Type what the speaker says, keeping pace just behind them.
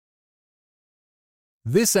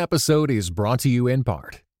This episode is brought to you in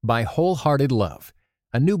part by Wholehearted Love,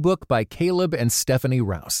 a new book by Caleb and Stephanie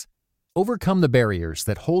Rouse. Overcome the barriers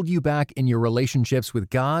that hold you back in your relationships with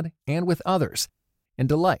God and with others, and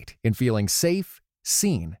delight in feeling safe,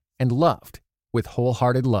 seen, and loved with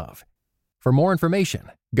Wholehearted Love. For more information,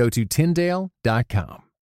 go to Tyndale.com.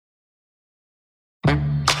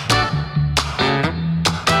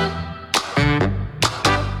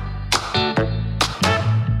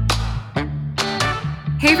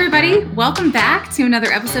 Hey everybody, welcome back to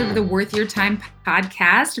another episode of the Worth Your Time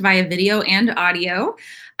podcast via video and audio.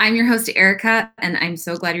 I'm your host, Erica, and I'm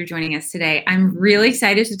so glad you're joining us today. I'm really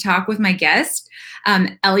excited to talk with my guest,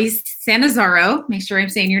 Ellie Sanazaro. Make sure I'm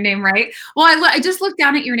saying your name right. Well, I just looked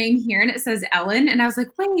down at your name here and it says Ellen, and I was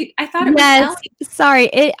like, wait, I thought it was Ellie.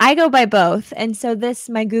 Sorry, I go by both. And so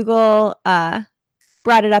my Google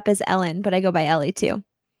brought it up as Ellen, but I go by Ellie too.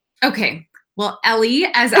 Okay. Well, Ellie,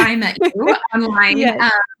 as I met you online,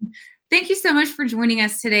 Yes. Thank you so much for joining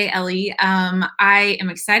us today, Ellie. I am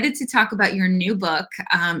excited to talk about your new book.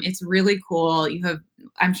 It's really cool.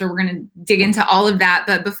 I'm sure we're going to dig into all of that.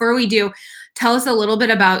 But before we do, tell us a little bit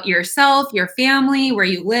about yourself, your family, where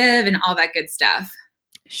you live, and all that good stuff.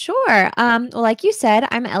 Sure. Well, like you said,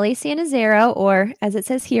 I'm Ellie Sanazaro, or as it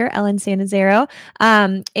says here, Ellen Sanazaro.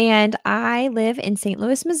 And I live in St.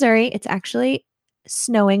 Louis, Missouri. It's actually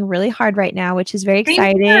snowing really hard right now, which is very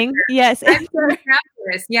exciting. Yes. I'm so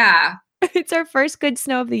fabulous. Yeah. It's our first good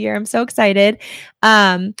snow of the year. I'm so excited.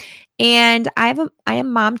 And I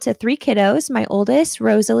am mom to 3 kiddos. My oldest,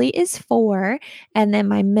 Rosalie, is 4. And then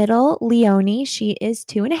my middle, Leonie, she is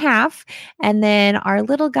 2.5. And then our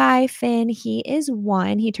little guy, Finn, he is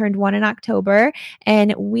 1. He turned 1 in October.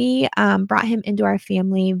 And we brought him into our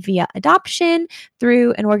family via adoption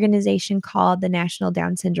through an organization called the National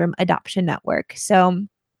Down Syndrome Adoption Network. So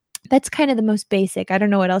that's kind of the most basic. I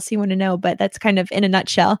don't know what else you want to know, but that's kind of in a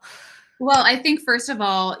nutshell. Well, I think first of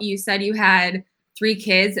all, you said you had 3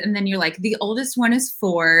 kids, and then you're like, the oldest one is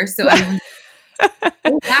 4. So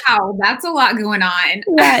wow, that's a lot going on.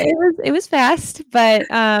 Yeah, it was fast, but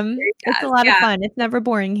it's a lot of fun. It's never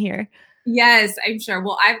boring here. Yes, I'm sure.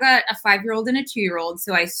 Well, I've got a 5-year-old and a 2-year-old,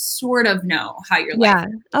 so I sort of know how you're like. Yeah.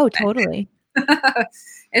 Oh, totally.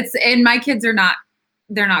 And my kids they're not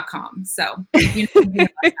calm. So you know about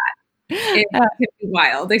that. It can be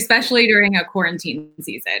wild, especially during a quarantine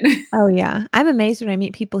season. Oh yeah. I'm amazed when I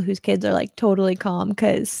meet people whose kids are like totally calm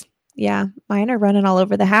because mine are running all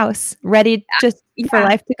over the house, ready for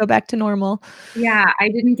life to go back to normal. Yeah. I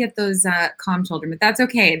didn't get those calm children, but that's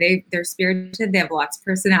okay. They're spirited. They have lots of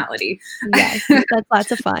personality. Yes. That's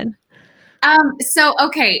lots of fun. So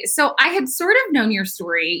I had sort of known your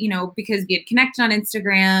story, because we had connected on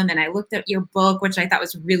Instagram and I looked at your book, which I thought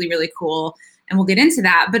was really, really cool. And we'll get into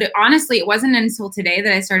that. But honestly, it wasn't until today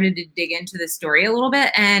that I started to dig into the story a little bit.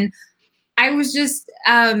 And I was just,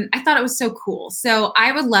 I thought it was so cool. So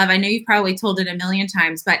I know you've probably told it a million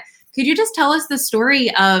times, but could you just tell us the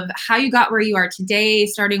story of how you got where you are today,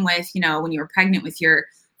 starting with, when you were pregnant with your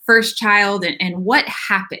first child and what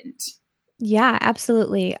happened? Yeah,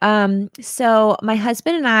 absolutely. So my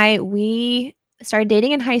husband and I, we started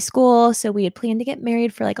dating in high school. So we had planned to get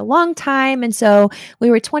married for like a long time. And so we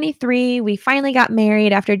were 23. We finally got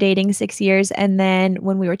married after dating 6 years. And then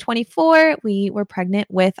when we were 24, we were pregnant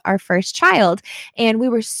with our first child. And we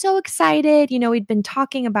were so excited. We'd been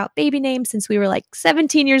talking about baby names since we were like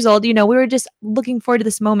 17 years old. We were just looking forward to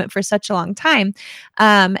this moment for such a long time.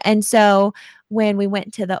 And so when we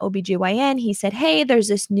went to the OBGYN, he said, hey, there's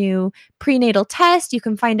this new prenatal test. You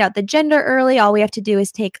can find out the gender early. All we have to do is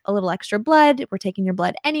take a little extra blood. We're taking your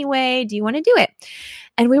blood anyway. Do you want to do it?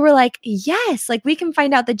 And we were like, yes, like we can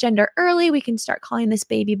find out the gender early. We can start calling this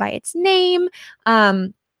baby by its name.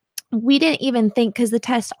 We didn't even think, because the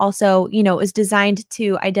test also, is designed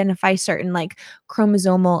to identify certain like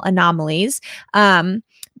chromosomal anomalies.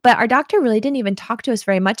 But our doctor really didn't even talk to us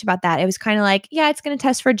very much about that. It was kind of like, yeah, it's going to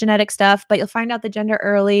test for genetic stuff, but you'll find out the gender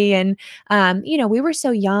early. And, we were so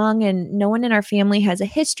young and no one in our family has a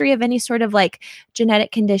history of any sort of like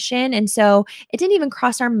genetic condition. And so it didn't even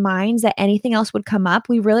cross our minds that anything else would come up.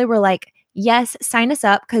 We really were like, yes, sign us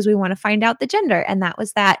up because we want to find out the gender. And that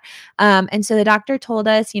was that. And so the doctor told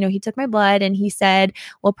us, he took my blood and he said,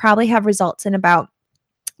 we'll probably have results in about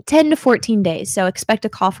 10 to 14 days. So expect a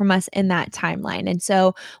call from us in that timeline. And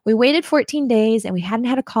so we waited 14 days and we hadn't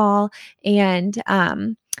had a call. And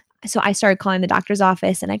so I started calling the doctor's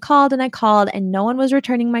office and I called and no one was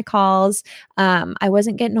returning my calls. I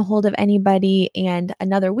wasn't getting a hold of anybody, and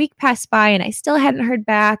another week passed by and I still hadn't heard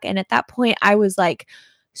back. And at that point I was like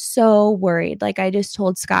so worried. Like, I just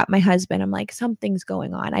told Scott, my husband, I'm like, something's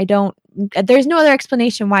going on. There's no other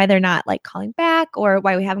explanation why they're not like calling back or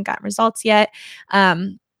why we haven't gotten results yet.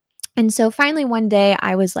 And so finally one day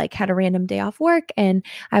I was like, had a random day off work and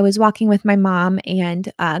I was walking with my mom and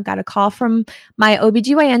got a call from my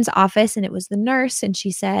OBGYN's office, and it was the nurse. And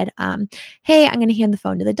she said, hey, I'm going to hand the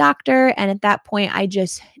phone to the doctor. And at that point I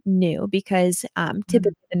just knew, because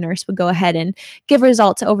typically the nurse would go ahead and give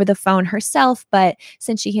results over the phone herself. But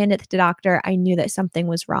since she handed it to the doctor, I knew that something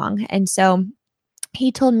was wrong. And so he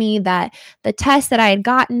told me that the test that I had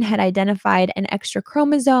gotten had identified an extra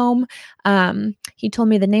chromosome. He told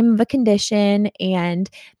me the name of a condition and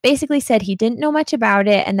basically said he didn't know much about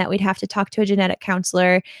it and that we'd have to talk to a genetic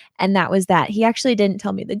counselor. And that was that. He actually didn't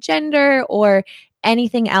tell me the gender or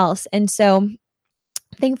anything else. And so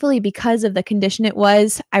thankfully, because of the condition it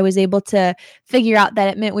was, I was able to figure out that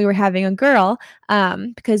it meant we were having a girl,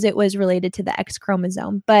 because it was related to the X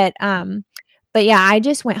chromosome. But yeah, I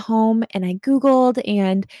just went home and I Googled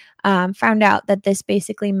and found out that this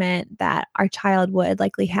basically meant that our child would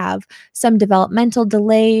likely have some developmental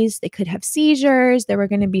delays. They could have seizures. There were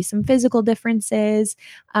going to be some physical differences.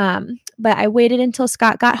 But I waited until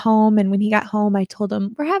Scott got home. And when he got home, I told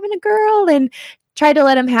him, we're having a girl, and tried to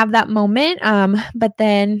let him have that moment. But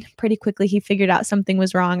then pretty quickly he figured out something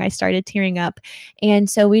was wrong. I started tearing up. And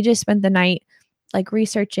so we just spent the night like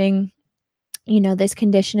researching this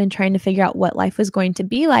condition and trying to figure out what life was going to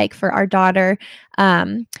be like for our daughter.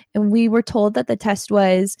 And we were told that the test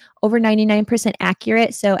was over 99%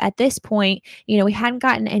 accurate. So at this point, we hadn't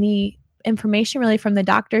gotten any information really from the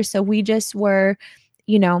doctor. So we just were,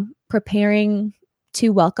 preparing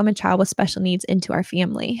to welcome a child with special needs into our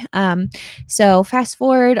family. So fast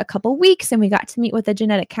forward a couple weeks and we got to meet with a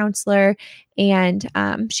genetic counselor, and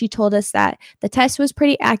she told us that the test was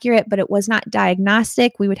pretty accurate, but it was not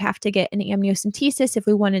diagnostic. We would have to get an amniocentesis if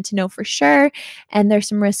we wanted to know for sure. And there's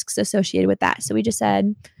some risks associated with that. So we just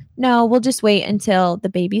said, no, we'll just wait until the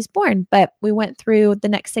baby's born. But we went through the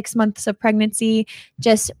next 6 months of pregnancy,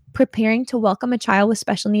 just preparing to welcome a child with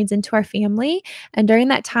special needs into our family. And during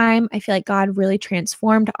that time, I feel like God really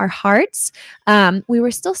transformed our hearts. We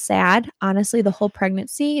were still sad, honestly, the whole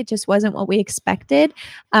pregnancy. It just wasn't what we expected.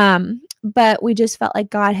 But we just felt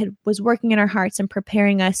like God was working in our hearts and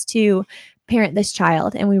preparing us to parent this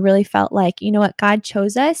child. And we really felt like, God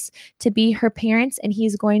chose us to be her parents, and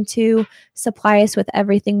he's going to supply us with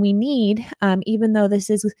everything we need, even though this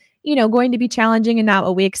is, going to be challenging and not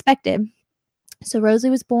what we expected. So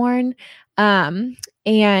Rosalie was born,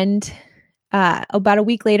 and about a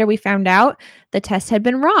week later, we found out the test had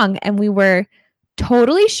been wrong, and we were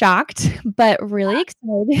totally shocked, but really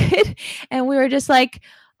excited. And we were just like,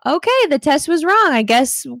 okay, the test was wrong. I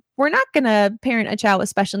guess we're not going to parent a child with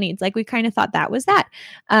special needs. Like, we kind of thought that was that.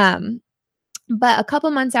 But a couple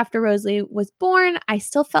months after Rosalie was born, I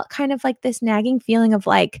still felt kind of like this nagging feeling of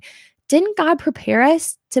like, didn't God prepare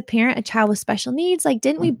us to parent a child with special needs? Like,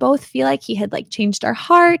 didn't we both feel like he had like changed our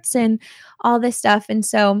hearts and all this stuff? And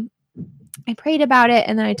so I prayed about it.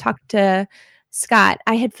 And then I talked to Scott.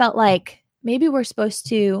 I had felt like maybe we're supposed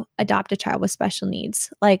to adopt a child with special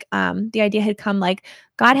needs. Like, the idea had come, like,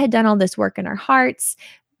 God had done all this work in our hearts.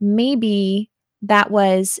 Maybe that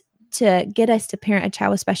was to get us to parent a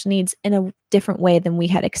child with special needs in a different way than we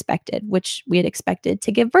had expected, which we had expected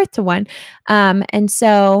to give birth to one. And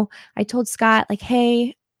so I told Scott, like,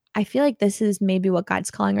 hey, I feel like this is maybe what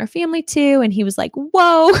God's calling our family to. And he was like,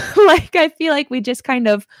 whoa, like, I feel like we just kind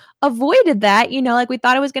of avoided that, like we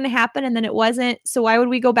thought it was going to happen and then it wasn't. So why would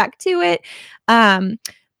we go back to it?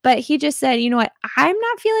 But he just said, you know what, I'm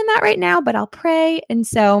not feeling that right now, but I'll pray. And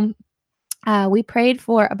so we prayed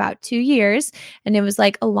for about 2 years, and it was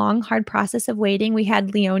like a long, hard process of waiting. We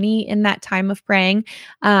had Leonie in that time of praying.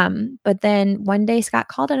 But then one day Scott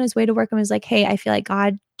called on his way to work and was like, hey, I feel like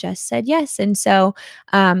God just said yes. And so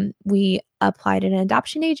we applied at an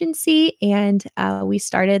adoption agency, and we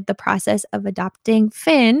started the process of adopting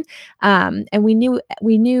Finn. And we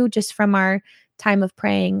knew just from our time of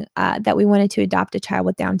praying that we wanted to adopt a child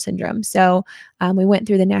with Down syndrome. So we went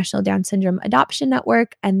through the National Down Syndrome Adoption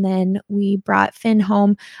Network, and then we brought Finn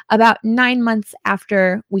home about 9 months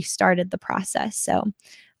after we started the process. So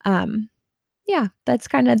yeah, that's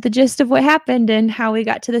kind of the gist of what happened and how we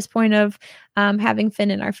got to this point of having Finn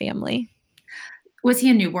in our family. Was he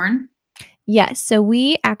a newborn? Yes. So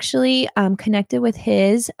we actually connected with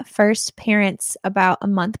his first parents about a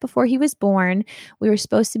month before he was born. We were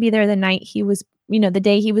supposed to be there the night he was, the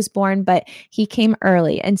day he was born, but he came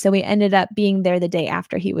early. And so we ended up being there the day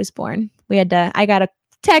after he was born. I got a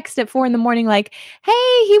text at 4 a.m, like,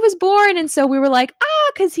 hey, he was born. And so we were like,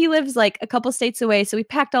 because he lives like a couple states away. So we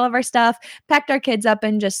packed all of our stuff, packed our kids up,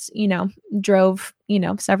 and just, drove,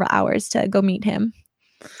 several hours to go meet him.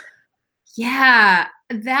 Yeah,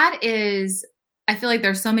 that is, I feel like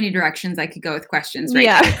there's so many directions I could go with questions right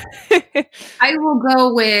now. I will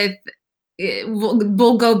go with,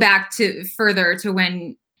 we'll go back to further to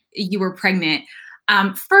when you were pregnant.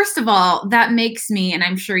 First of all, that makes me, and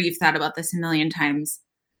I'm sure you've thought about this a million times,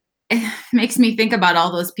 it makes me think about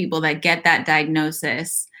all those people that get that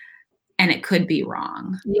diagnosis and it could be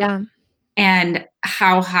wrong. Yeah. And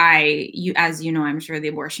how high as you know, I'm sure the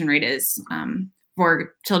abortion rate is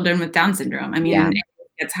for children with Down syndrome. I mean, it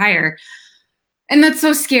gets higher. And that's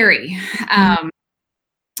so scary.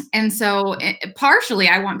 And so partially,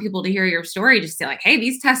 I want people to hear your story, just say like, hey,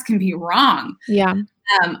 these tests can be wrong. Yeah.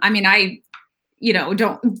 I mean, I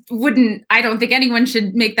don't think anyone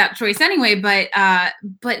should make that choice anyway, but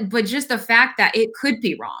just the fact that it could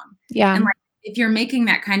be wrong. Yeah. And like, if you're making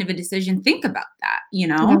that kind of a decision, think about that,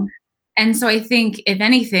 Yeah. And so I think if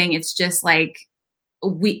anything, it's just like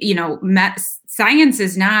science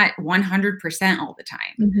is not 100% all the time.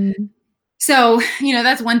 Mm-hmm. So,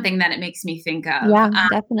 that's one thing that it makes me think of. Yeah,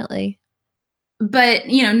 definitely. But,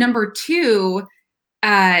 number two,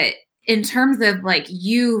 in terms of like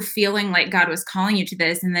you feeling like God was calling you to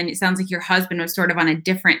this, and then it sounds like your husband was sort of on a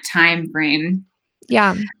different time frame.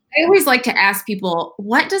 Yeah. I always like to ask people,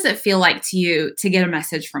 what does it feel like to you to get a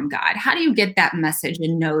message from God? How do you get that message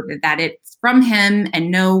and know that it's from him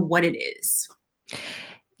and know what it is?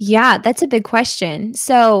 Yeah, that's a big question.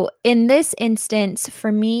 So in this instance,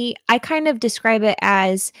 for me, I kind of describe it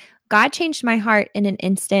as God changed my heart in an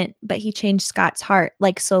instant, but he changed Scott's heart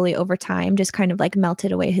like slowly over time, just kind of like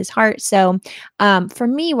melted away his heart. So for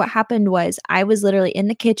me, what happened was I was literally in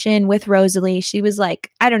the kitchen with Rosalie. She was like,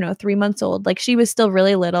 I don't know, 3 months old. Like she was still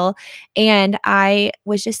really little. And I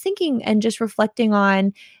was just thinking and just reflecting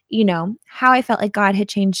on, how I felt like God had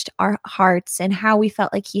changed our hearts and how we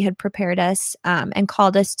felt like he had prepared us and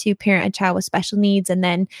called us to parent a child with special needs. And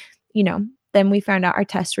then, then we found out our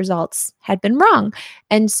test results had been wrong.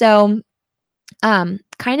 And so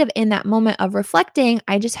kind of in that moment of reflecting,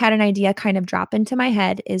 I just had an idea kind of drop into my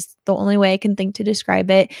head is the only way I can think to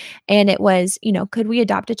describe it. And it was, could we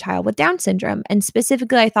adopt a child with Down syndrome? And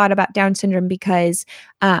specifically, I thought about Down syndrome because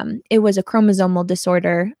it was a chromosomal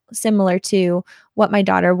disorder similar to what my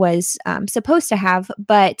daughter was supposed to have,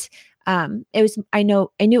 but I knew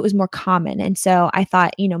it was more common. And so I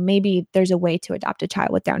thought, maybe there's a way to adopt a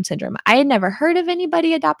child with Down syndrome. I had never heard of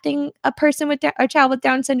anybody adopting a person with a child with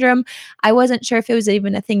Down syndrome. I wasn't sure if it was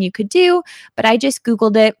even a thing you could do, but I just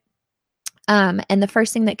Googled it. And the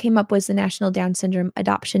first thing that came up was the National Down Syndrome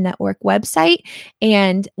Adoption Network website.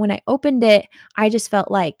 And when I opened it, I just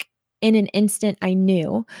felt like in an instant I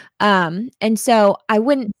knew. And so I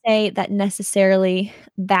wouldn't say that necessarily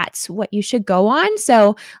that's what you should go on.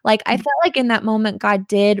 So like, I felt like in that moment, God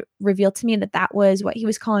did reveal to me that was what he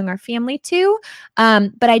was calling our family to.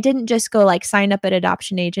 But I didn't just go like sign up at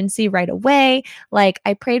adoption agency right away. Like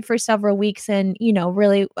I prayed for several weeks and,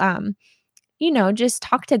 really, just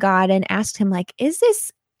talked to God and asked him like, is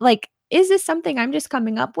this something I'm just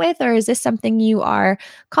coming up with, or is this something you are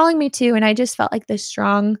calling me to? And I just felt like this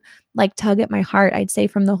strong, like tug at my heart, I'd say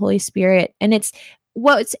from the Holy Spirit. And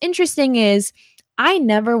what's interesting is I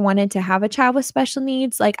never wanted to have a child with special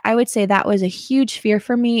needs. Like I would say that was a huge fear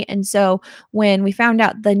for me. And so when we found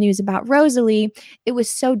out the news about Rosalie, it was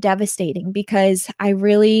so devastating because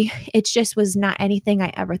it just was not anything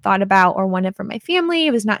I ever thought about or wanted for my family.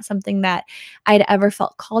 It was not something that I'd ever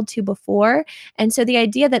felt called to before. And so the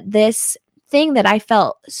idea that this thing that I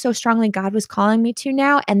felt so strongly God was calling me to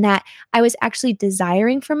now, and that I was actually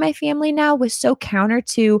desiring for my family now, was so counter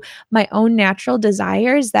to my own natural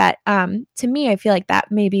desires that to me, I feel like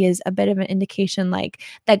that maybe is a bit of an indication like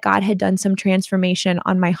that God had done some transformation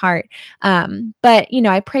on my heart. But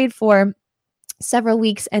I prayed for several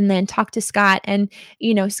weeks and then talked to Scott, and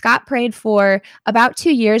Scott prayed for about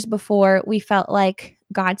 2 years before we felt like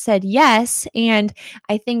God said yes. And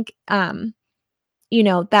I think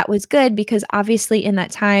that was good because obviously in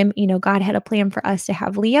that time, God had a plan for us to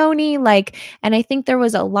have Leonie, and I think there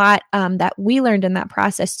was a lot that we learned in that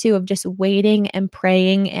process too, of just waiting and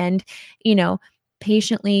praying and,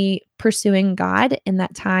 patiently pursuing God in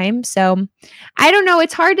that time. So I don't know.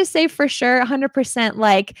 It's hard to say for sure 100%,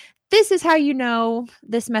 like, this is how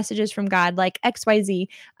this message is from God, like XYZ.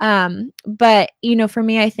 But, for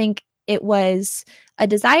me, I think it was a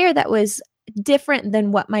desire that was different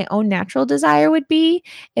than what my own natural desire would be.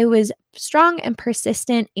 It was strong and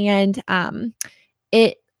persistent, and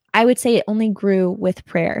I would say it only grew with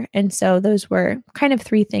prayer. And so those were kind of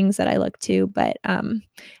three things that I looked to. But, and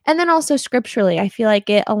then also scripturally, I feel like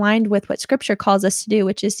it aligned with what scripture calls us to do,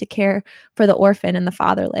 which is to care for the orphan and the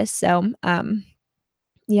fatherless. So,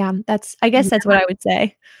 yeah, I guess that's what I would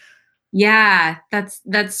say. Yeah, that's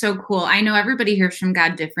so cool. I know everybody hears from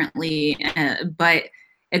God differently, but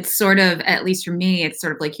it's sort of, at least for me, it's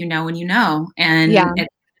sort of like, when you know, and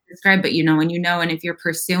it's described, but when you know, and if you're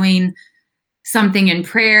pursuing something in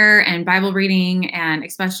prayer and Bible reading, and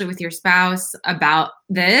especially with your spouse about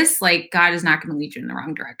this, like, God is not going to lead you in the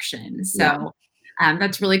wrong direction. So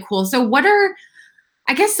that's really cool. So what are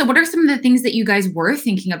some of the things that you guys were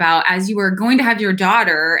thinking about as you were going to have your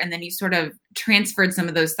daughter, and then you sort of transferred some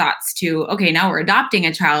of those thoughts to, okay, now we're adopting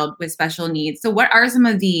a child with special needs. So what are some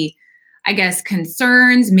of the,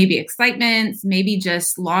 concerns, maybe excitements, maybe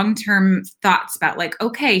just long-term thoughts about, like,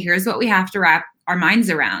 okay, here's what we have to wrap our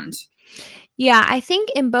minds around? Yeah, I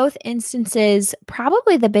think in both instances,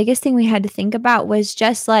 probably the biggest thing we had to think about was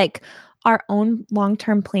just like our own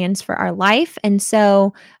long-term plans for our life. And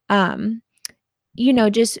so,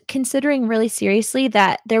 just considering really seriously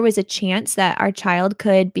that there was a chance that our child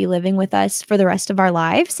could be living with us for the rest of our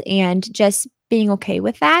lives, and just being okay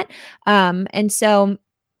with that. And so,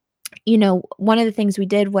 one of the things we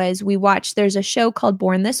did was there's a show called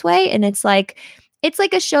Born This Way, and it's like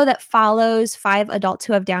a show that follows 5 adults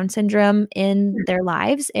who have Down syndrome in their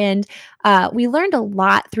lives. And we learned a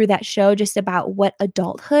lot through that show just about what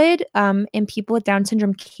adulthood and people with Down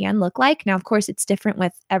syndrome can look like. Now, of course, it's different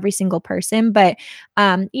with every single person, but,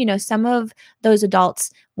 some of those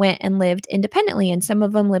adults went and lived independently, and some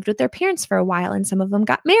of them lived with their parents for a while, and some of them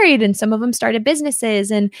got married, and some of them started businesses.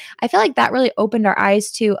 And I feel like that really opened our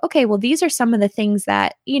eyes to, okay, well, these are some of the things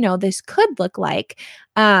that, this could look like.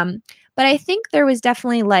 But I think there was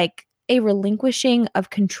definitely like a relinquishing of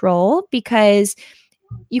control, because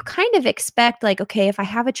you kind of expect, like, okay, if I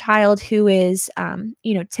have a child who is,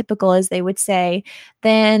 typical, as they would say,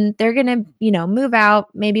 then they're going to, move out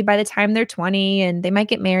maybe by the time they're 20, and they might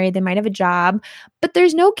get married, they might have a job, but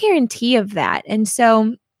there's no guarantee of that. And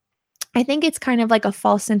so I think it's kind of like a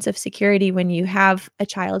false sense of security when you have a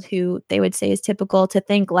child who they would say is typical, to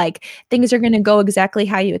think like things are going to go exactly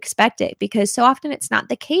how you expect it, because so often it's not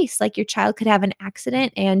the case. Like, your child could have an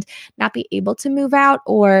accident and not be able to move out,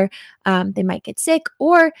 or they might get sick,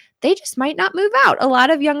 or they just might not move out. A lot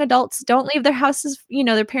of young adults don't leave their houses,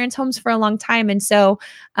 their parents' homes for a long time. And so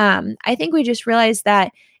I think we just realized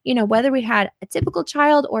that, whether we had a typical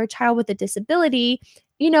child or a child with a disability,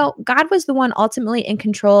 God was the one ultimately in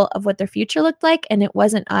control of what their future looked like, and it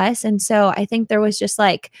wasn't us. And so I think there was just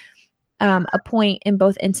like a point in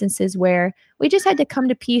both instances where we just had to come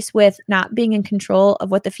to peace with not being in control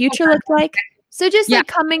of what the future looked like. So just like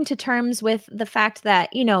coming to terms with the fact that,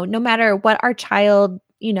 no matter what our child,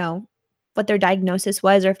 what their diagnosis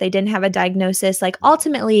was, or if they didn't have a diagnosis, like,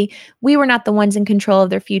 ultimately we were not the ones in control of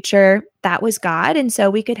their future. That was God. And so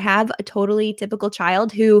we could have a totally typical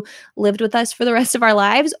child who lived with us for the rest of our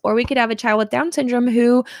lives, or we could have a child with Down syndrome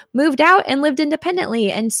who moved out and lived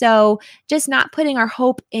independently. And so just not putting our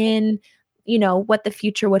hope in, what the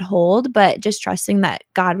future would hold, but just trusting that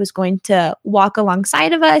God was going to walk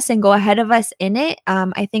alongside of us and go ahead of us in it,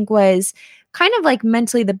 I think was kind of like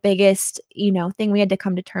mentally the biggest, thing we had to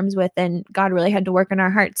come to terms with. And God really had to work on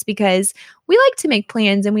our hearts, because we like to make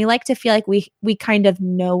plans and we like to feel like we kind of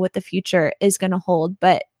know what the future is going to hold,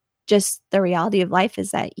 but just the reality of life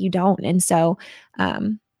is that you don't. And so,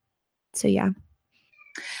 yeah.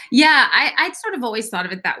 Yeah, I'd sort of always thought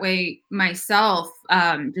of it that way myself,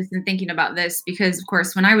 just in thinking about this, because of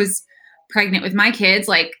course, when I was pregnant with my kids,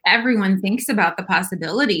 like, everyone thinks about the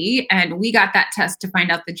possibility, and we got that test to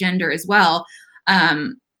find out the gender as well.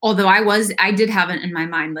 Although I did have it in my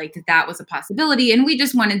mind, like, that was a possibility, and we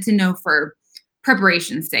just wanted to know for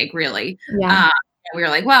preparation's sake, really. Yeah. We were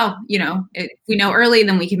like, well, if we know early,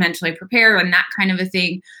 then we can mentally prepare, and that kind of a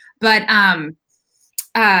thing. But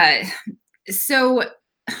so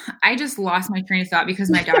I just lost my train of thought because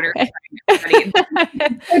my daughter is pregnant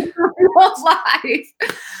life.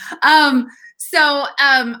 I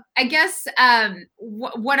guess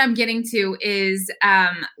what I'm getting to is,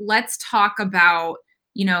 let's talk about,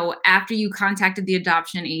 after you contacted the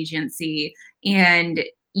adoption agency and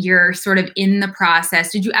you're sort of in the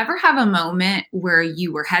process, did you ever have a moment where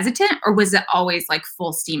you were hesitant, or was it always like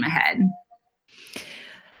full steam ahead?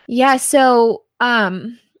 Yeah. So,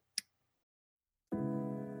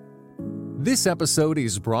 This episode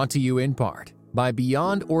is brought to you in part by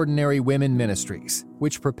Beyond Ordinary Women Ministries,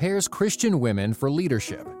 which prepares Christian women for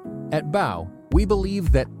leadership. At BOW, we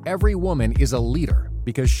believe that every woman is a leader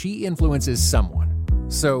because she influences someone.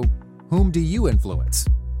 So, whom do you influence?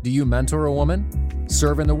 Do you mentor a woman?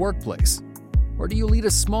 Serve in the workplace? Or do you lead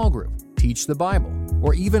a small group, teach the Bible,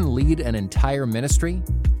 or even lead an entire ministry?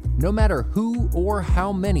 No matter who or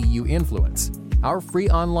how many you influence, our free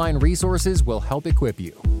online resources will help equip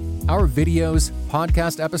you. Our videos,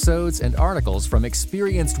 podcast episodes, and articles from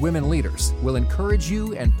experienced women leaders will encourage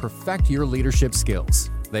you and perfect your leadership skills.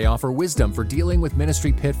 They offer wisdom for dealing with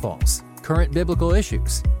ministry pitfalls, current biblical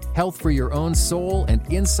issues, health for your own soul, and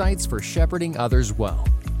insights for shepherding others well.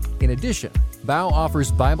 In addition, Bow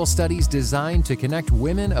offers Bible studies designed to connect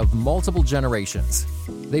women of multiple generations.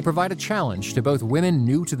 They provide a challenge to both women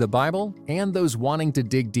new to the Bible and those wanting to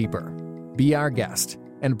dig deeper. Be our guest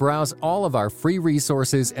and browse all of our free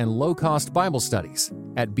resources and low-cost Bible studies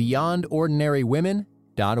at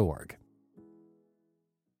beyondordinarywomen.org.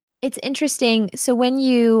 It's interesting. So when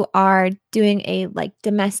you are doing a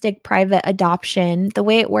domestic private adoption, the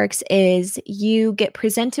way it works is you get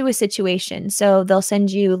presented with a situation. So they'll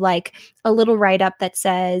send you a little write-up that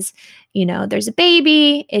says, there's a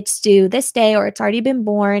baby, it's due this day, or it's already been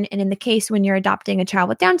born. And in the case when you're adopting a child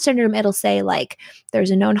with Down syndrome, it'll say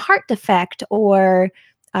there's a known heart defect, or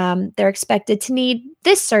they're expected to need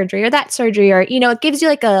this surgery or that surgery, or, it gives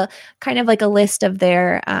you a kind of a list of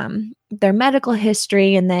their medical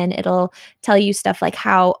history. And then it'll tell you stuff like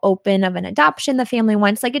how open of an adoption the family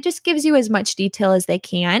wants. It just gives you as much detail as they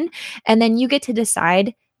can. And then you get to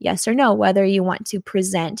decide yes or no, whether you want to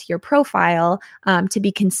present your profile to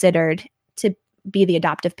be considered to be the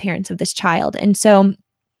adoptive parents of this child. And so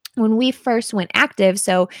when we first went active,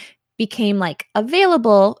 so became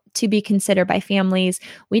available to be considered by families,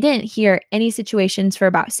 we didn't hear any situations for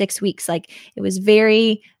about 6 weeks. It was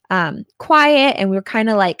very quiet, and we were kind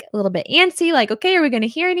of a little bit antsy, okay, are we going to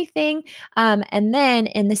hear anything? And then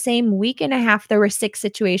in the same week and a half, there were 6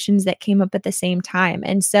 situations that came up at the same time.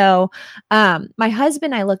 And so my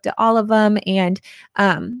husband and I looked at all of them, and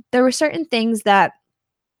there were certain things that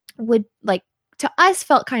would to us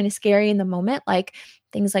felt kind of scary in the moment,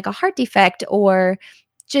 things like a heart defect, or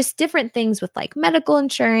just different things with medical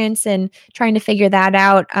insurance and trying to figure that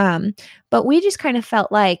out. But we just kind of felt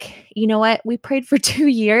you know what, we prayed for 2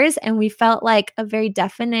 years and we felt a very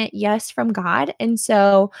definite yes from God. And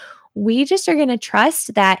so we just are going to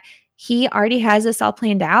trust that He already has this all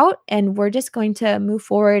planned out, and we're just going to move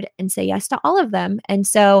forward and say yes to all of them. And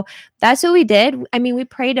so that's what we did. I mean, we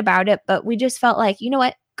prayed about it, but we just felt you know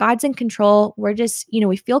what, God's in control. We're just,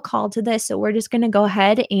 we feel called to this. So we're just going to go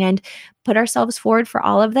ahead and put ourselves forward for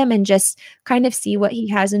all of them and just kind of see what He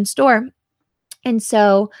has in store. And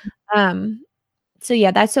so,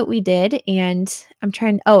 yeah, that's what we did. And I'm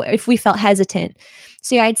if we felt hesitant.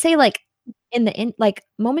 So yeah, I'd say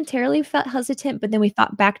momentarily felt hesitant, but then we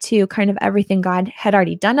thought back to kind of everything God had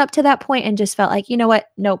already done up to that point and just felt you know what,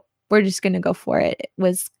 nope, we're just going to go for it. It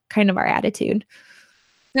was kind of our attitude.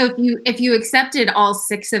 So if you accepted all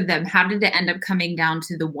 6 of them, how did it end up coming down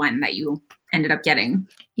to the one that you ended up getting?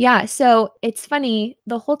 Yeah. So it's funny,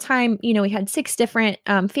 the whole time, we had 6 different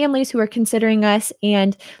families who were considering us.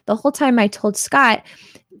 And the whole time I told Scott,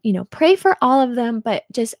 pray for all of them, but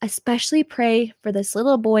just especially pray for this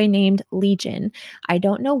little boy named Legion. I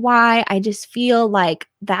don't know why. I just feel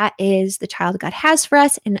that is the child God has for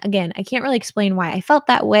us. And again, I can't really explain why I felt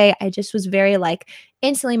that way. I just was very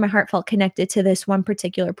instantly my heart felt connected to this one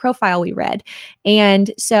particular profile we read. And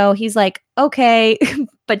so he's okay,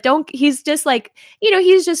 but he's just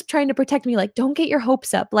he's just trying to protect me. Don't get your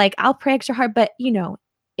hopes up. I'll pray extra hard, but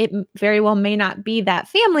it very well may not be that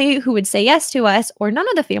family who would say yes to us, or none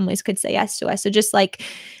of the families could say yes to us. So just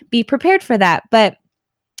be prepared for that. But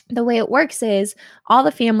the way it works is all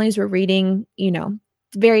the families were reading,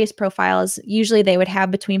 various profiles. Usually they would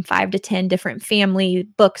have between 5 to 10 different family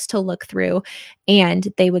books to look through, and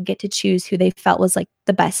they would get to choose who they felt was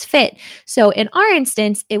the best fit. So in our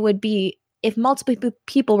instance, it would be if multiple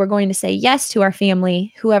people were going to say yes to our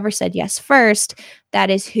family, whoever said yes first, that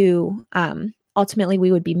is who ultimately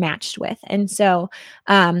we would be matched with. And so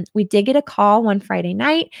we did get a call one Friday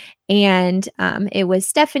night, and it was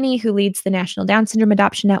Stephanie, who leads the National Down Syndrome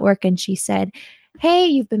Adoption Network. And she said, hey,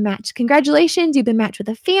 you've been matched. Congratulations. You've been matched with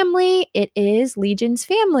a family. It is Legion's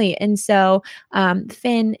family. And so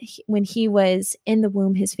Finn, when he was in the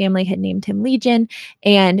womb, his family had named him Legion.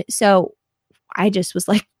 And so I just was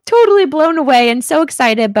totally blown away and so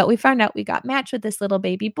excited. But we found out we got matched with this little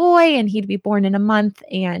baby boy, and he'd be born in a month.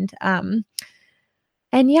 And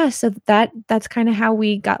yeah, so that's kind of how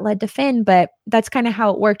we got led to Finn, but that's kind of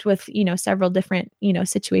how it worked with, several different,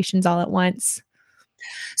 situations all at once.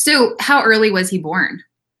 So how early was he born?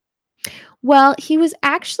 Well, he was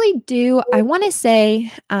actually due, I want to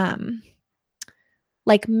say,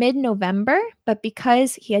 like mid-November, but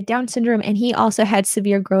because he had Down syndrome and he also had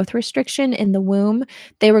severe growth restriction in the womb,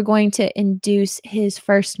 they were going to induce his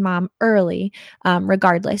first mom early,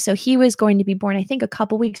 regardless. So he was going to be born, I think, a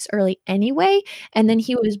couple weeks early anyway, and then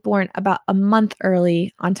he was born about a month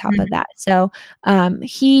early on top of that. So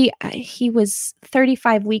he was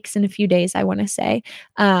 35 weeks in a few days, I want to say.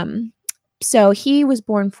 So he was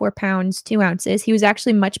born 4 pounds, 2 ounces. He was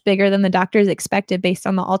actually much bigger than the doctors expected based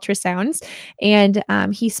on the ultrasounds. And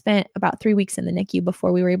he spent about 3 weeks in the NICU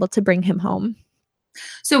before we were able to bring him home.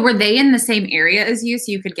 So were they in the same area as you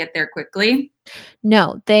so you could get there quickly?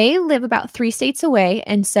 No, they live about 3 states away.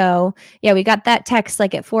 And so, yeah, we got that text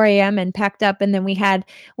like at 4 a.m. and packed up. And then we had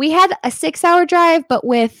a 6-hour drive, but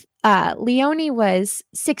with Leonie was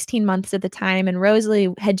 16 months at the time and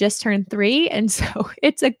Rosalie had just turned 3. And so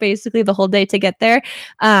it took basically the whole day to get there.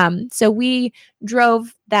 So we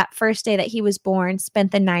drove that first day that he was born,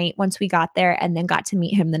 spent the night once we got there, and then got to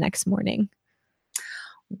meet him the next morning.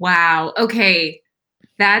 Wow. Okay.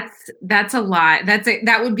 That's a lot.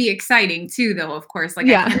 That would be exciting too, though, of course. Like,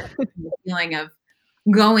 yeah. I can't imagine the feeling of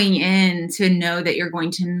going in to know that you're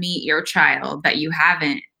going to meet your child that you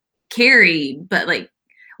haven't carried, but like,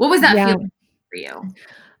 what was that feeling for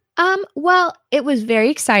you? Well, it was very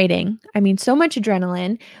exciting. I mean, so much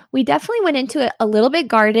adrenaline. We definitely went into it a little bit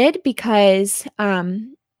guarded because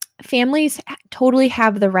families totally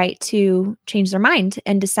have the right to change their mind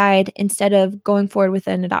and decide instead of going forward with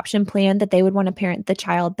an adoption plan that they would want to parent the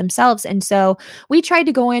child themselves. And so we tried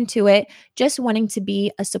to go into it just wanting to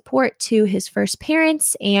be a support to his first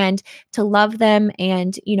parents and to love them.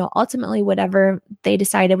 And, ultimately whatever they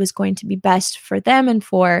decided was going to be best for them and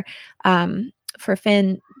for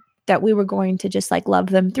Finn, that we were going to just like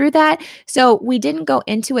love them through that. So we didn't go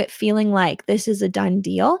into it feeling like this is a done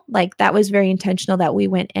deal. Like that was very intentional that we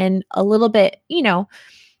went in a little bit,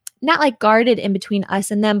 not like guarded in between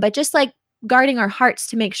us and them, but just like guarding our hearts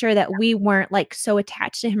to make sure that we weren't like so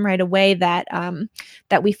attached to him right away that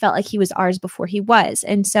that we felt like he was ours before he was.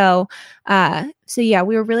 And so yeah,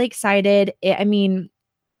 we were really excited.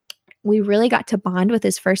 We really got to bond with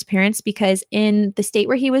his first parents because in the state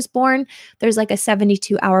where he was born, there's like a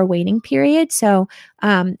 72-hour waiting period. So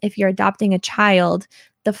if you're adopting a child,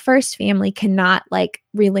 the first family cannot like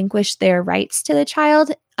relinquish their rights to the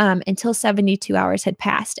child until 72 hours had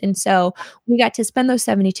passed. And so we got to spend those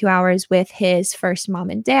 72 hours with his first mom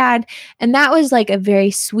and dad. And that was like a very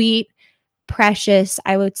sweet, precious,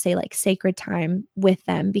 I would say like sacred time with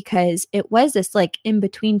them because it was this like in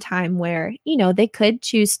between time where, they could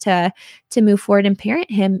choose to move forward and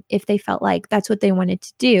parent him if they felt like that's what they wanted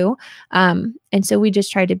to do. And so we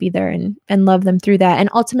just tried to be there and love them through that. And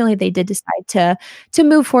ultimately they did decide to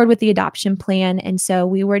move forward with the adoption plan. And so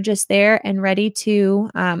we were just there and ready to,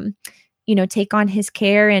 take on his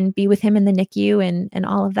care and be with him in the NICU and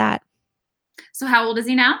all of that. So how old is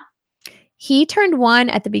he now? He turned 1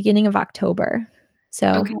 at the beginning of October.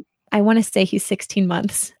 So okay. I want to say he's 16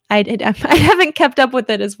 months. I haven't kept up with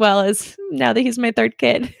it as well as now that he's my 3rd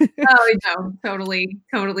kid. Oh, no,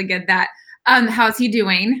 totally get that. How's he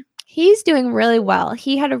doing? He's doing really well.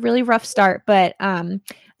 He had a really rough start, but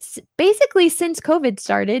basically since COVID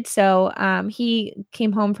started, so he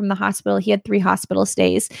came home from the hospital. He had 3 hospital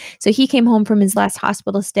stays. So he came home from his last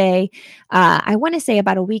hospital stay, I want to say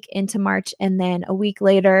about a week into March. And then a week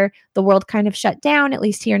later, the world kind of shut down, at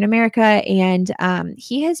least here in America. And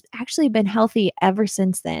he has actually been healthy ever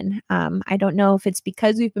since then. I don't know if it's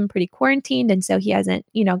because we've been pretty quarantined and so he hasn't,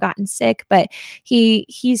 gotten sick, but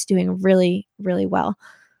he's doing really, really well.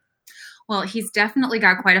 Well, he's definitely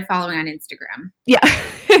got quite a following on Instagram. Yeah,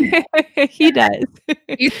 he does.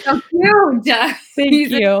 He's so cute. Thank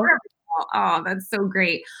you. Adorable. Oh, that's so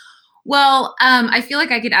great. Well, I feel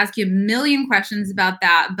like I could ask you a million questions about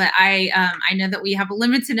that, but I know that we have a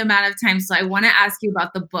limited amount of time, so I want to ask you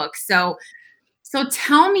about the book. So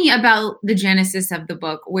tell me about the genesis of the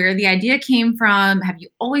book, where the idea came from. Have you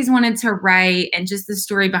always wanted to write, and just the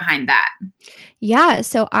story behind that? Yeah,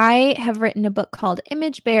 so I have written a book called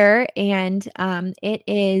Image Bearer, and it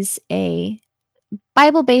is a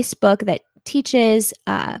Bible-based book that teaches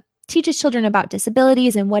children about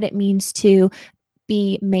disabilities and what it means to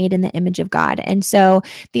be made in the image of God. And so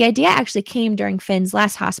the idea actually came during Finn's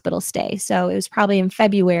last hospital stay. So it was probably in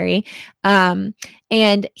February.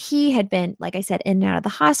 And he had been, like I said, in and out of the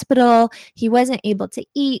hospital. He wasn't able to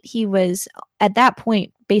eat. He was at that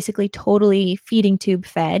point basically totally feeding tube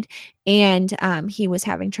fed. And he was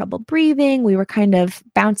having trouble breathing. We were kind of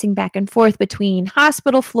bouncing back and forth between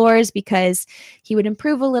hospital floors because he would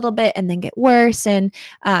improve a little bit and then get worse. And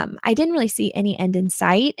I didn't really see any end in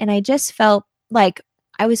sight. And I just felt like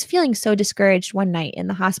I was feeling so discouraged one night in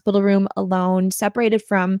the hospital room alone, separated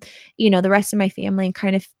from, the rest of my family, and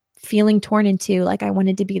kind of feeling torn into, like, I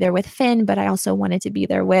wanted to be there with Finn, but I also wanted to be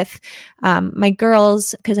there with my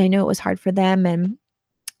girls because I knew it was hard for them. And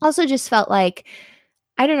also just felt like,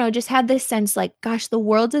 I don't know, just had this sense like, gosh, the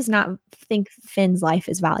world does not think Finn's life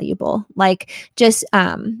is valuable. Like, just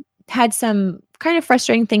had some kind of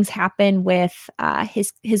frustrating things happen with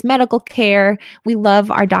his medical care. We love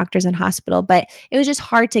our doctors and hospital, but it was just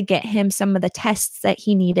hard to get him some of the tests that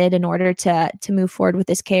he needed in order to move forward with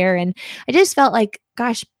his care. And I just felt like,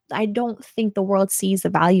 gosh, I don't think the world sees the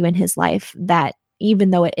value in his life, that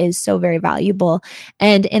even though it is so very valuable.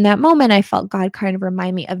 And in that moment, I felt God kind of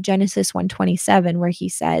remind me of Genesis 1:27, where he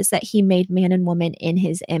says that he made man and woman in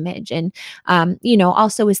his image. And,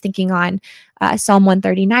 also was thinking on Psalm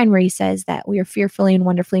 139, where he says that we are fearfully and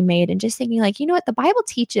wonderfully made, and just thinking like, what the Bible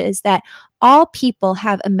teaches, that all people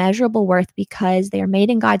have immeasurable worth because they are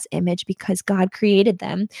made in God's image, because God created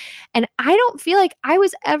them. And I don't feel like I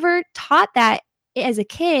was ever taught that as a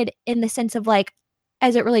kid, in the sense of like,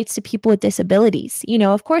 as it relates to people with disabilities.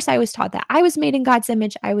 Of course, I was taught that I was made in God's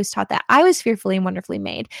image. I was taught that I was fearfully and wonderfully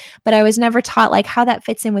made, but I was never taught like how that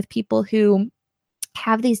fits in with people who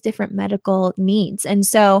have these different medical needs. And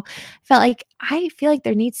so I feel like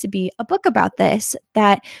there needs to be a book about this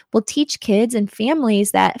that will teach kids and families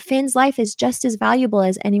that Finn's life is just as valuable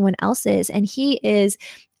as anyone else's. And he is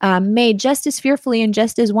made just as fearfully and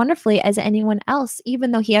just as wonderfully as anyone else,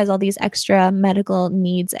 even though he has all these extra medical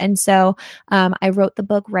needs. And so I wrote the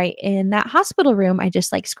book right in that hospital room. I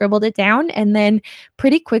just like scribbled it down. And then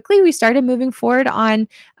pretty quickly we started moving forward on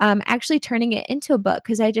actually turning it into a book,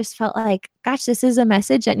 because I just felt like, gosh, this is a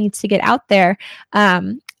message that needs to get out there.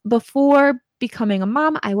 Before becoming a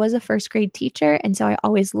mom, I was a first grade teacher. And so I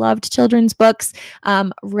always loved children's books,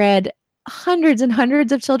 read hundreds and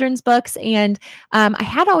hundreds of children's books. And I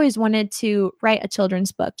had always wanted to write a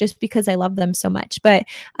children's book just because I love them so much. But,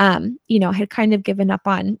 I had kind of given up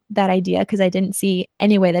on that idea because I didn't see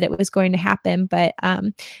any way that it was going to happen. But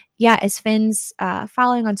as Finn's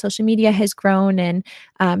following on social media has grown, and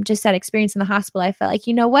just that experience in the hospital, I felt like,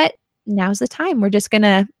 what? Now's the time. We're just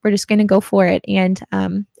gonna go for it and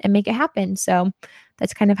make it happen. So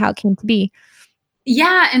that's kind of how it came to be.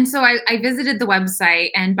 Yeah. And so I visited the website,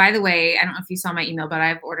 and by the way, I don't know if you saw my email, but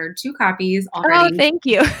I've ordered 2 copies already. Oh, thank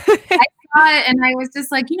you. I saw it and I was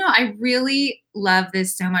just like, I really love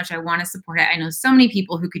this so much. I want to support it. I know so many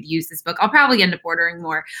people who could use this book. I'll probably end up ordering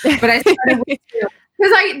more, but I started with 2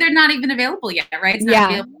 because they're not even available yet, right? It's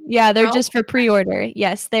not available. Yeah, they're just for pre-order.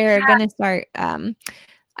 Yes, they're going to start.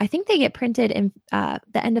 I think they get printed in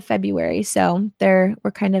the end of February, so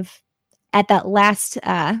we're kind of at that last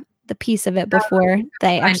the piece of it before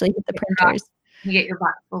they actually hit the printers. You get your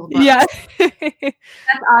box full of books. Yeah.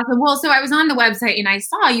 That's awesome. Well, so I was on the website and I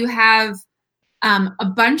saw you have a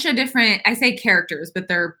bunch of different, I say characters, but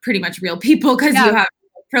they're pretty much real people because you have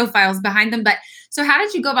profiles behind them. But so how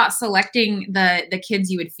did you go about selecting the kids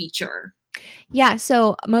you would feature? Yeah,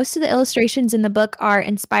 so most of the illustrations in the book are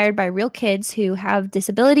inspired by real kids who have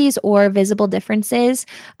disabilities or visible differences.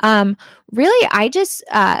 Really,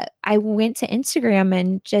 I went to Instagram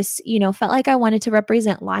and just, felt like I wanted to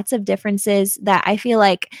represent lots of differences that I feel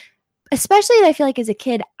like, especially as a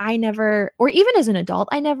kid, I never, or even as an adult,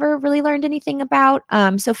 I never really learned anything about.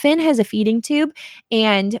 So Finn has a feeding tube,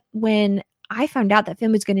 and when I found out that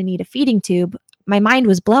Finn was going to need a feeding tube, my mind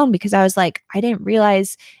was blown because I was like, I didn't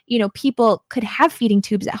realize, people could have feeding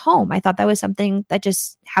tubes at home. I thought that was something that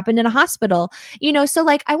just happened in a hospital, so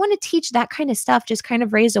I want to teach that kind of stuff, just kind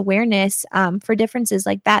of raise awareness for differences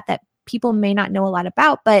like that people may not know a lot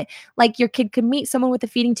about, but like your kid could meet someone with a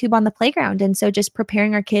feeding tube on the playground. And so just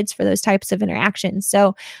preparing our kids for those types of interactions.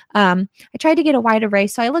 So I tried to get a wide array.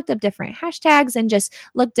 So I looked up different hashtags and just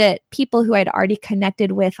looked at people who I'd already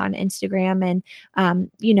connected with on Instagram and,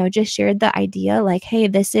 just shared the idea like, hey,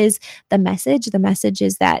 this is the message. The message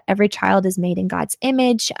is that every child is made in God's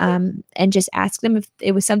image, and just ask them if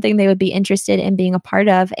it was something they would be interested in being a part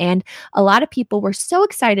of. And a lot of people were so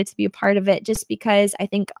excited to be a part of it, just because I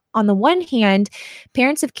think on the one hand,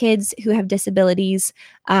 parents of kids who have disabilities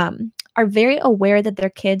are very aware that their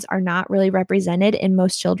kids are not really represented in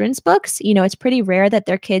most children's books. It's pretty rare that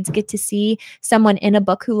their kids get to see someone in a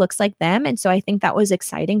book who looks like them. And so I think that was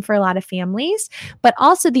exciting for a lot of families, but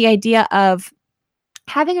also the idea of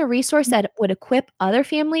having a resource that would equip other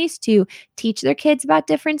families to teach their kids about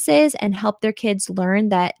differences and help their kids learn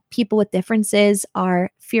that people with differences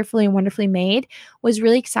are fearfully and wonderfully made was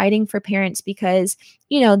really exciting for parents because,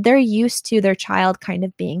 they're used to their child kind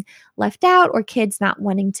of being left out or kids not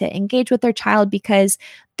wanting to engage with their child because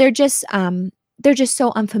they're just, they're just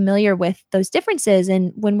so unfamiliar with those differences.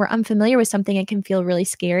 And when we're unfamiliar with something, it can feel really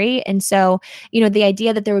scary. And so, the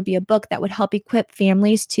idea that there would be a book that would help equip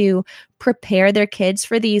families to prepare their kids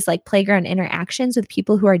for these like playground interactions with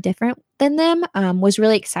people who are different than them was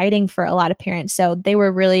really exciting for a lot of parents. So they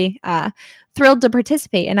were really thrilled to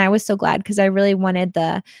participate. And I was so glad because I really wanted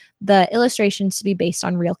the illustrations to be based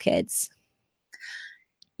on real kids.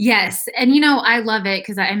 Yes. And, I love it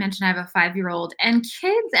because I mentioned I have a 5-year-old, and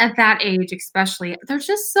kids at that age, especially, they're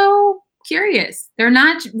just so curious. They're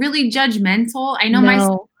not really judgmental. I know my son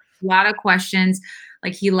has a lot of questions.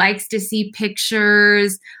 Like, he likes to see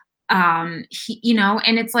pictures, and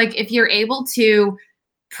it's like, if you're able to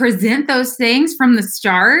present those things from the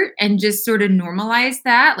start and just sort of normalize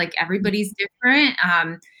that, like everybody's different,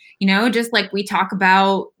 just like we talk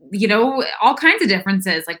about, all kinds of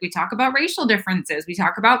differences. Like we talk about racial differences. We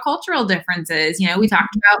talk about cultural differences. We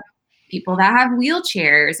talked about people that have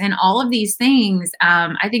wheelchairs and all of these things.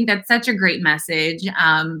 I think that's such a great message.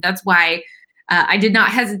 That's why I did not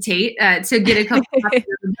hesitate to get a couple of copies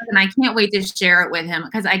of the book, and I can't wait to share it with him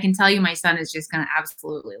because I can tell you my son is just going to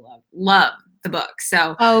absolutely love the book.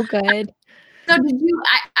 So, oh, good. So did you,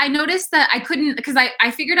 I noticed that I couldn't, because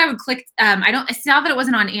I figured I would click, I saw that it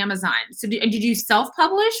wasn't on Amazon. So did you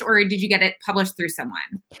self-publish or did you get it published through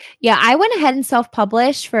someone? Yeah, I went ahead and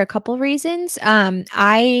self-published for a couple reasons.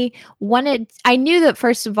 I knew that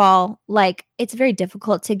first of all, like it's very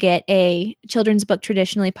difficult to get a children's book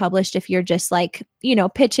traditionally published if you're just like,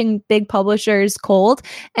 pitching big publishers cold.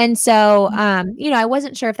 And so, I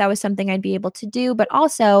wasn't sure if that was something I'd be able to do, but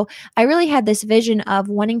also I really had this vision of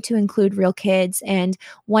wanting to include real kids and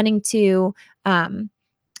wanting to,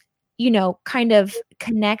 kind of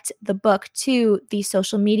connect the book to these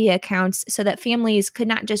social media accounts so that families could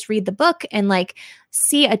not just read the book and like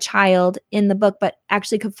see a child in the book, but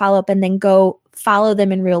actually could follow up and then go follow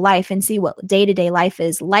them in real life and see what day-to-day life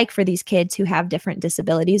is like for these kids who have different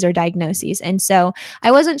disabilities or diagnoses. And so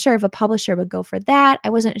I wasn't sure if a publisher would go for that. I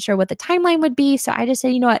wasn't sure what the timeline would be. So I just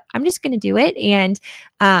said, you know what, I'm just going to do it. And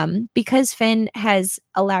because Finn has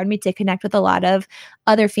allowed me to connect with a lot of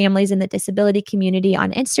other families in the disability community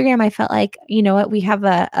on Instagram, I felt like, you know what, we have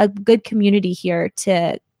a good community here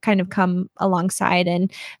to kind of come alongside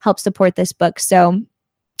and help support this book. So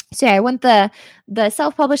yeah, I went the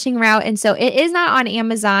self-publishing route. And so it is not on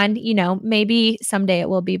Amazon, maybe someday it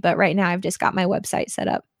will be, but right now I've just got my website set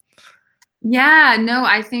up. Yeah, no,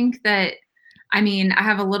 I think that, I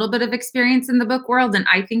have a little bit of experience in the book world, and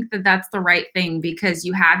I think that that's the right thing because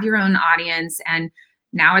you have your own audience and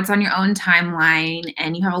now it's on your own timeline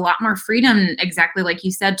and you have a lot more freedom, exactly like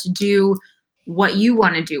you said, to do what you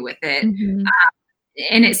want to do with it. Mm-hmm.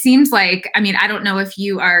 And it seems like, I don't know if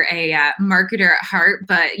you are a marketer at heart,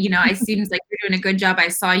 but, it seems like you're doing a good job. I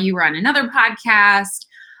saw you were on another podcast.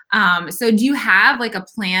 So do you have like a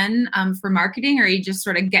plan for marketing, or are you just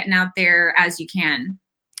sort of getting out there as you can?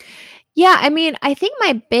 Yeah, I think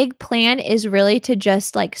my big plan is really to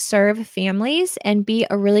just like serve families and be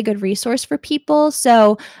a really good resource for people.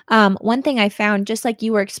 So one thing I found, just like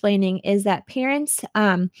you were explaining, is that parents,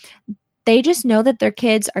 they just know that their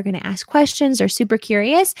kids are going to ask questions. They're super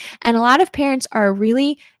curious. And a lot of parents are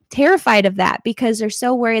really terrified of that because they're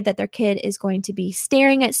so worried that their kid is going to be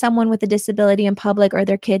staring at someone with a disability in public, or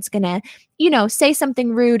their kid's going to, say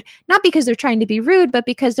something rude, not because they're trying to be rude, but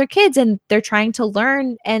because they're kids and they're trying to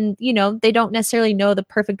learn. And, they don't necessarily know the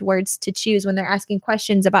perfect words to choose when they're asking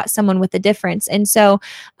questions about someone with a difference. And so,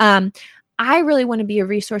 I really want to be a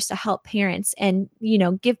resource to help parents and,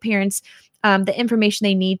 give parents the information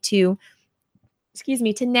they need to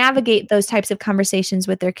navigate those types of conversations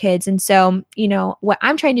with their kids. And so, what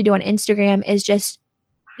I'm trying to do on Instagram is just,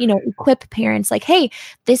 equip parents like, hey,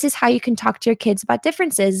 this is how you can talk to your kids about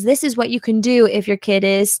differences. This is what you can do if your kid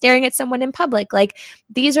is staring at someone in public. Like,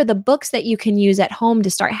 these are the books that you can use at home to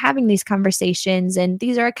start having these conversations. And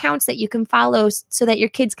these are accounts that you can follow so that your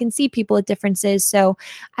kids can see people with differences. So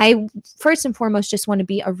I first and foremost just want to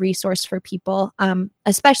be a resource for people,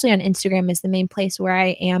 especially on Instagram is the main place where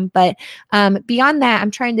I am. But beyond that, I'm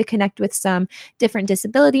trying to connect with some different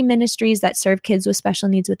disability ministries that serve kids with special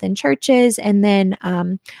needs within churches. And then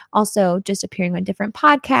also just appearing on different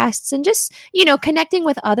podcasts and just, connecting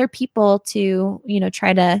with other people to,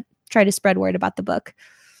 try to spread word about the book.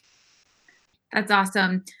 That's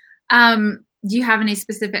awesome. Do you have any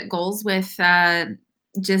specific goals with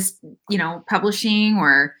just, publishing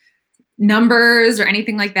or numbers or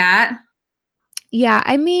anything like that? Yeah,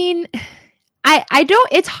 I don't,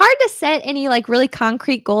 it's hard to set any like really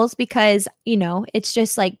concrete goals because, it's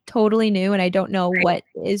just like totally new and I don't know what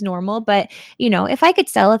is normal, but if I could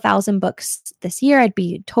sell 1,000 books this year, I'd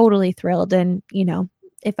be totally thrilled. And,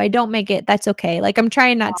 if I don't make it, that's okay. Like I'm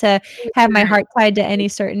trying not to have my heart tied to any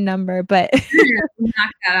certain number, but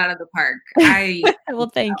knock that out of the park. well,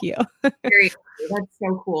 thank you. Seriously, that's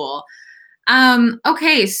so cool.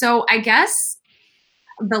 Okay, so I guess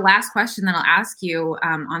the last question that I'll ask you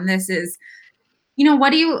on this is,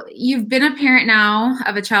 you've been a parent now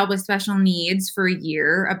of a child with special needs for a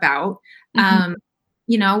year about,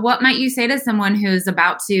 what might you say to someone who's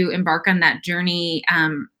about to embark on that journey,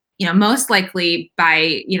 most likely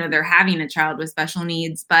by, they're having a child with special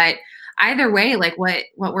needs, but either way, like what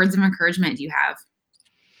words of encouragement do you have?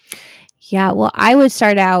 Yeah, well, I would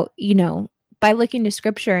start out, by looking to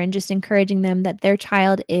scripture and just encouraging them that their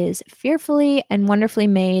child is fearfully and wonderfully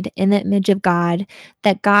made in the image of God,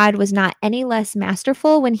 that God was not any less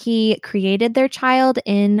masterful when he created their child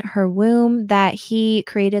in her womb, that he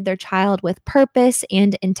created their child with purpose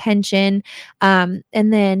and intention. And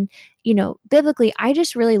then, biblically, I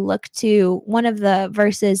just really look to one of the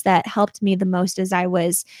verses that helped me the most as I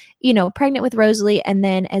was, pregnant with Rosalie. And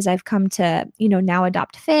then as I've come to, now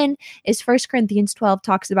adopt Finn, is 1 Corinthians 12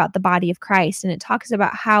 talks about the body of Christ. And it talks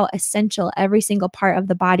about how essential every single part of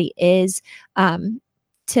the body is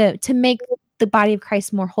to make the body of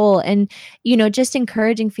Christ more whole. And, just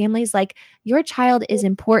encouraging families, like your child is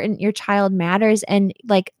important, your child matters. And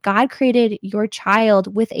like God created your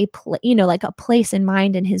child with a place in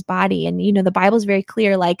mind in his body. And, the Bible is very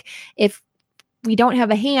clear. Like if we don't have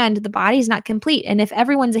a hand, the body's not complete. And if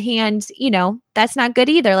everyone's a hand, that's not good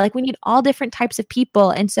either. Like we need all different types of people.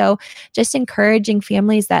 And so just encouraging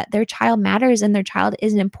families that their child matters and their child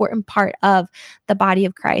is an important part of the body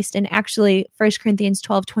of Christ. And actually 1 Corinthians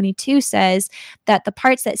 12:22 says that the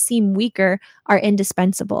parts that seem weaker are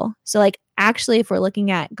indispensable. So like actually, if we're looking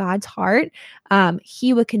at God's heart,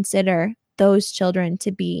 he would consider those children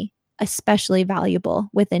to be especially valuable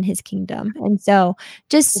within his kingdom. And so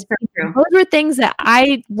just those were things that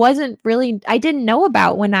I didn't know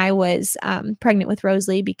about when I was pregnant with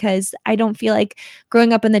Rosalie, because I don't feel like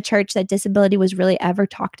growing up in the church that disability was really ever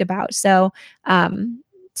talked about. So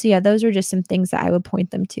yeah, those are just some things that I would point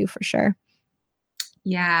them to for sure.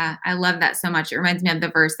 Yeah, I love that so much. It reminds me of the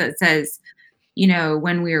verse that says,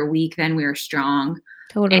 when we are weak, then we are strong.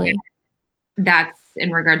 Totally. And that's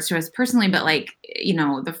in regards to us personally, but like,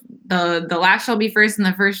 the last shall be first and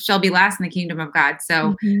the first shall be last in the kingdom of God.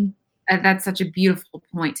 So that's such a beautiful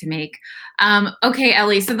point to make. Okay,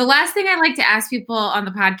 Ellie. So the last thing I like to ask people on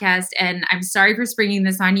the podcast, and I'm sorry for springing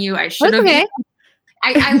this on you. I should have. Okay.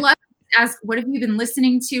 I love to ask, what have you been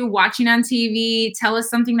listening to, watching on TV? Tell us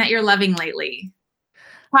something that you're loving lately.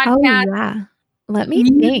 Podcast. Oh, yeah. Let me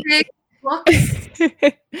think. Books. Is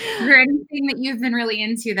there anything that you've been really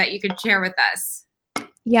into that you could share with us?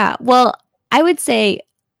 Yeah, well, I would say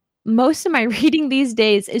most of my reading these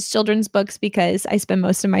days is children's books because I spend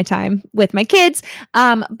most of my time with my kids.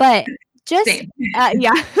 But just,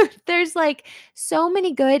 there's like so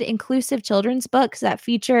many good inclusive children's books that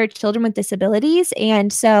feature children with disabilities.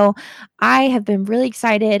 And so I have been really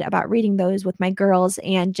excited about reading those with my girls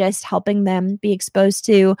and just helping them be exposed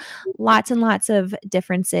to lots and lots of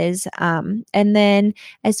differences. And then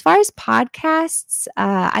as far as podcasts,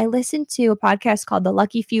 I listen to a podcast called the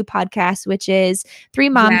Lucky Few podcast, which is 3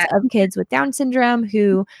 moms of kids with Down syndrome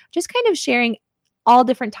who just kind of sharing all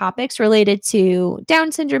different topics related to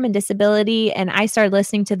Down syndrome and disability. And I started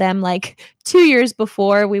listening to them like 2 years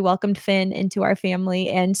before we welcomed Finn into our family.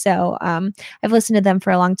 And so I've listened to them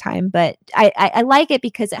for a long time, but I like it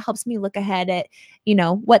because it helps me look ahead at,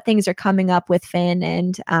 what things are coming up with Finn,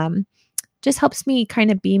 and just helps me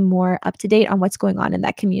kind of be more up to date on what's going on in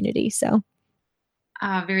that community. So.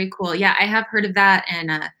 Very cool. Yeah, I have heard of that.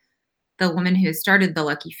 And the woman who started the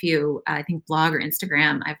Lucky Few, I think blog or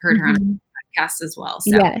Instagram, I've heard her on podcast as well.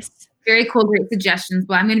 So yes. Very cool. Great suggestions.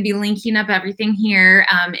 Well, I'm going to be linking up everything here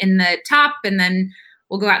in the top, and then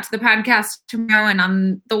we'll go out to the podcast tomorrow and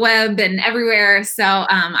on the web and everywhere. So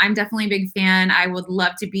I'm definitely a big fan. I would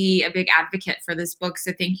love to be a big advocate for this book.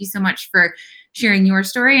 So thank you so much for sharing your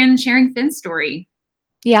story and sharing Finn's story.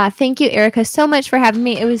 Yeah. Thank you, Erica, so much for having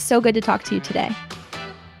me. It was so good to talk to you today.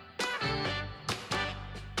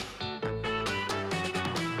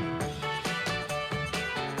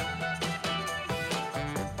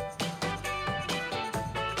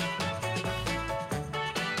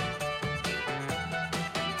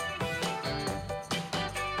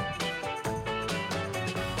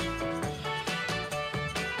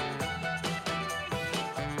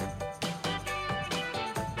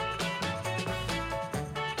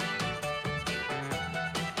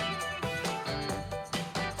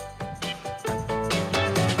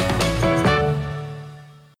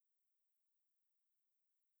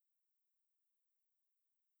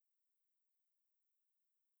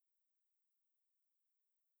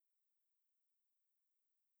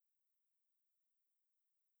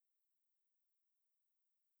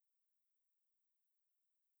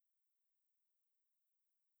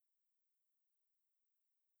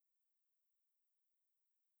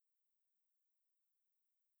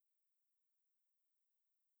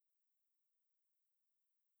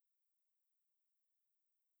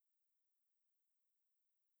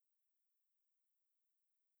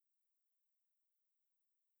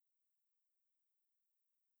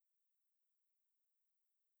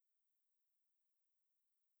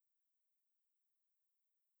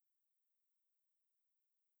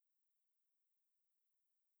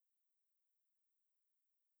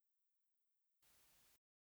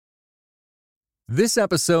 This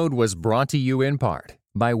episode was brought to you in part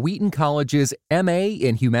by Wheaton College's MA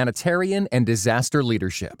in Humanitarian and Disaster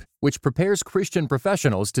Leadership, which prepares Christian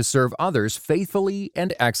professionals to serve others faithfully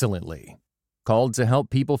and excellently. Called to help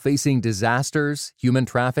people facing disasters, human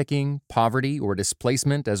trafficking, poverty, or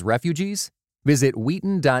displacement as refugees? Visit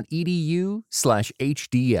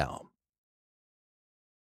wheaton.edu/hdl.